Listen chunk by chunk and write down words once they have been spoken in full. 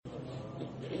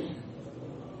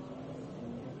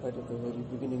Right at the very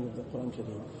beginning of the Quran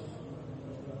Sharif,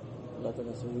 Allah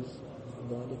Ta'ala says,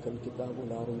 ذَلِكَ الْكِتَابُ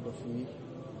لَا رَيْبَ فِيهِ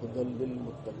هُدًى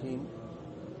لِلْمُتَّقِينَ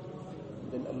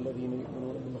then الَّذِينَ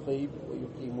يُؤْمِنُونَ بِالْغَيْبِ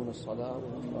وَيُقِيمُونَ الصَّلَاةَ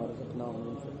وَمِمَّا رَزَقْنَاهُمْ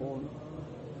يُنْفِقُونَ.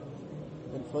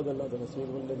 Then further Allah Ta'ala says,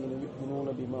 وَالَّذِينَ يُؤْمِنُونَ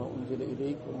بِمَا أُنزِلَ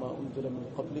إِلَيْكَ وَمَا أُنزِلَ مِنْ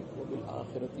قَبْلِكَ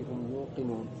وَبِالْآخِرَةِ هُمْ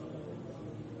يُوقِنُونَ.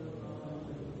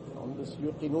 On this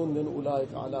يُوقِنُونَ, then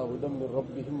أُولَٰئِكَ عَلَىٰ هُدًى مِّن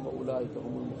رَبِّهِمْ وَأُولَٰئِكَ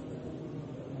هُمُ الْمُفْلِحُونَ.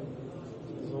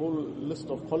 This whole list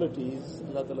of qualities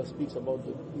Allah Ta'ala speaks about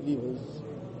the believers,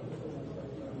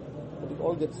 but it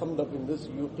all gets summed up in this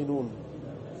yuqinun.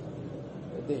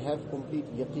 They have complete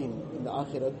yaqeen in the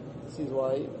akhirat. This is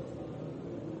why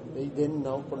they then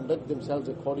now conduct themselves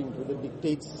according to the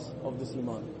dictates of this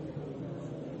iman.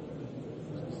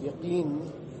 This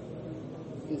yaqeen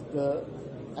is the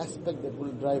aspect that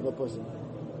will drive a person.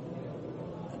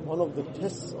 And one of the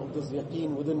tests of this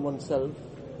yaqeen within oneself,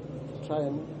 to try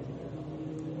and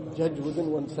judge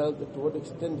within oneself that to what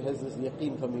extent has this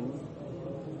yaqeen come in,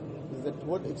 is that to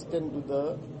what extent do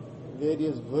the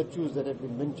various virtues that have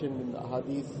been mentioned in the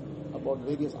hadith about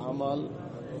various amal,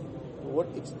 to what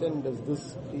extent does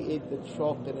this create that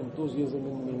shock and enthusiasm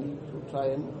in me to try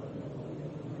and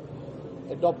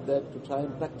adopt that, to try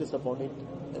and practice upon it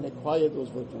and acquire those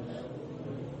virtues.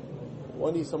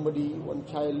 One is one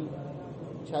child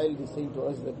is saying to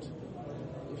us that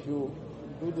if you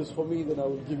do this for me, then I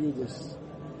will give you this.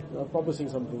 I'm promising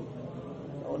something.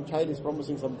 One child is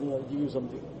promising something, I'll give you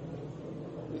something.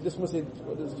 We just must say,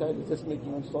 what this child is just making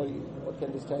one story. What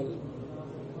can this child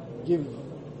give?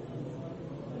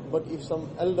 But if some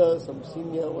elder, some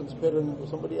senior, one's parent or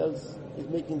somebody else is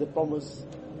making the promise,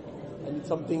 and it's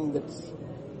something that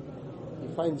he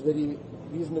finds very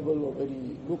reasonable or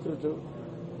very lucrative,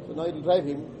 so now it'll drive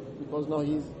him, because now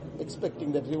he's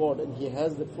expecting that reward and he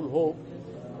has that full hope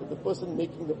that the person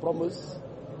making the promise,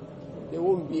 there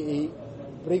won't be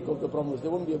a break of the promise,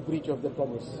 there won't be a breach of the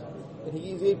promise. And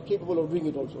he is capable of doing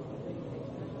it also.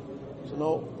 So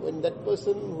now, when that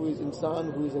person who is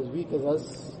insan, who is as weak as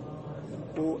us,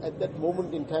 who at that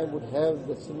moment in time would have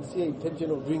the sincere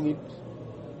intention of doing it,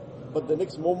 but the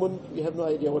next moment we have no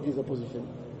idea what is the position.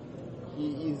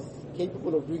 He is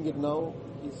capable of doing it now,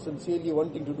 he is sincerely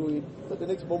wanting to do it, but the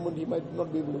next moment he might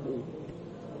not be able to do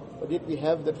it. But yet we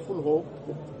have that full hope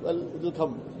that, well, it will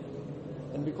come.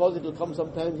 And because it will come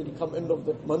sometimes, it will come end of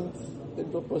that month, then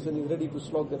the person is ready to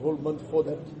slog that whole month for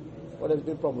that, what has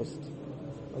been promised.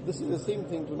 Now this is the same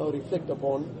thing to now reflect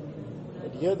upon,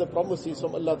 that here the promise is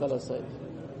from Allah Ta'ala's side.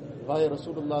 Via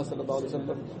Rasulullah Sallallahu Alaihi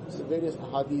Wasallam, the various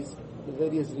hadiths, the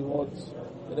various rewards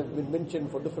that have been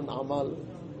mentioned for different amal.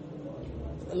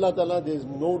 Allah Ta'ala, there is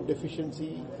no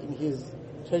deficiency in His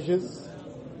treasures,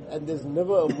 and there's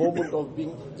never a moment of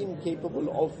being incapable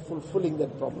of fulfilling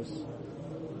that promise.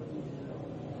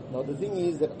 Now the thing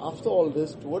is that after all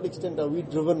this, to what extent are we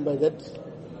driven by that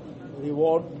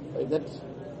reward, by that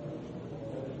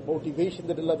motivation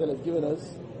that Allah Ta'ala has given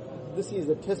us? This is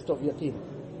a test of yaqeen.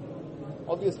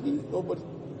 Obviously, nobody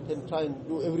can try and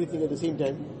do everything at the same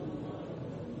time,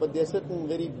 but there are certain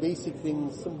very basic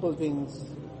things, simple things,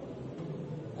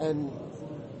 and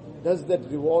does that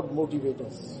reward motivate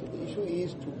us? So the issue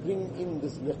is to bring in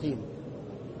this yaqeen,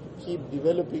 keep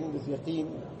developing this yaqeen,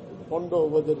 ponder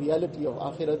over the reality of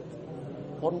akhirat,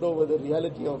 ponder over the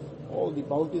reality of all the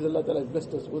bounties Allah Ta'ala has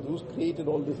blessed us with, who's created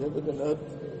all this heaven and earth.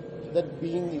 That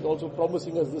being is also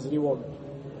promising us this reward.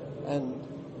 And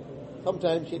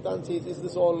sometimes Shaitan says, is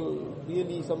this all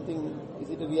really something, is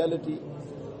it a reality?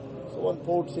 So one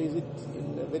poet says it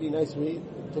in a very nice way,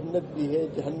 Jannat bhi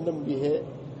hai, Jahannam bhi hai,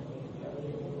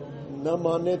 na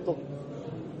mane to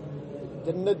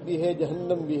Jannat bhi hai,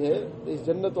 Jahannam bhi hai, there is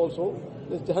Jannat also,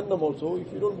 there is Jahannam also.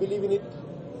 If you don't believe in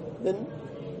it, then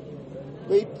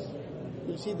wait,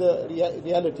 you'll see the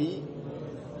reality.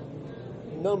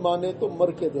 Na mane to mar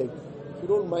ke dekh. If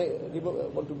you don't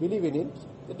want to believe in it,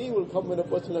 the day will come when a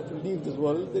person has to leave this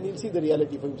world, then he'll see the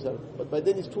reality for himself. But by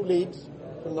then it's too late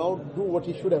to now do what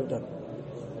he should have done.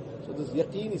 So this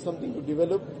yaqeen is something to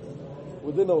develop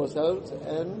within ourselves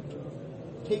and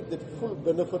take the full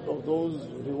benefit of those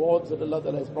rewards that Allah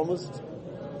Ta'ala has promised.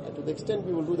 And to the extent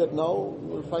we will do that now,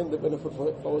 we will find the benefit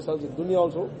for ourselves in dunya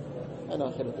also and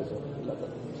akhirat as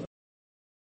well.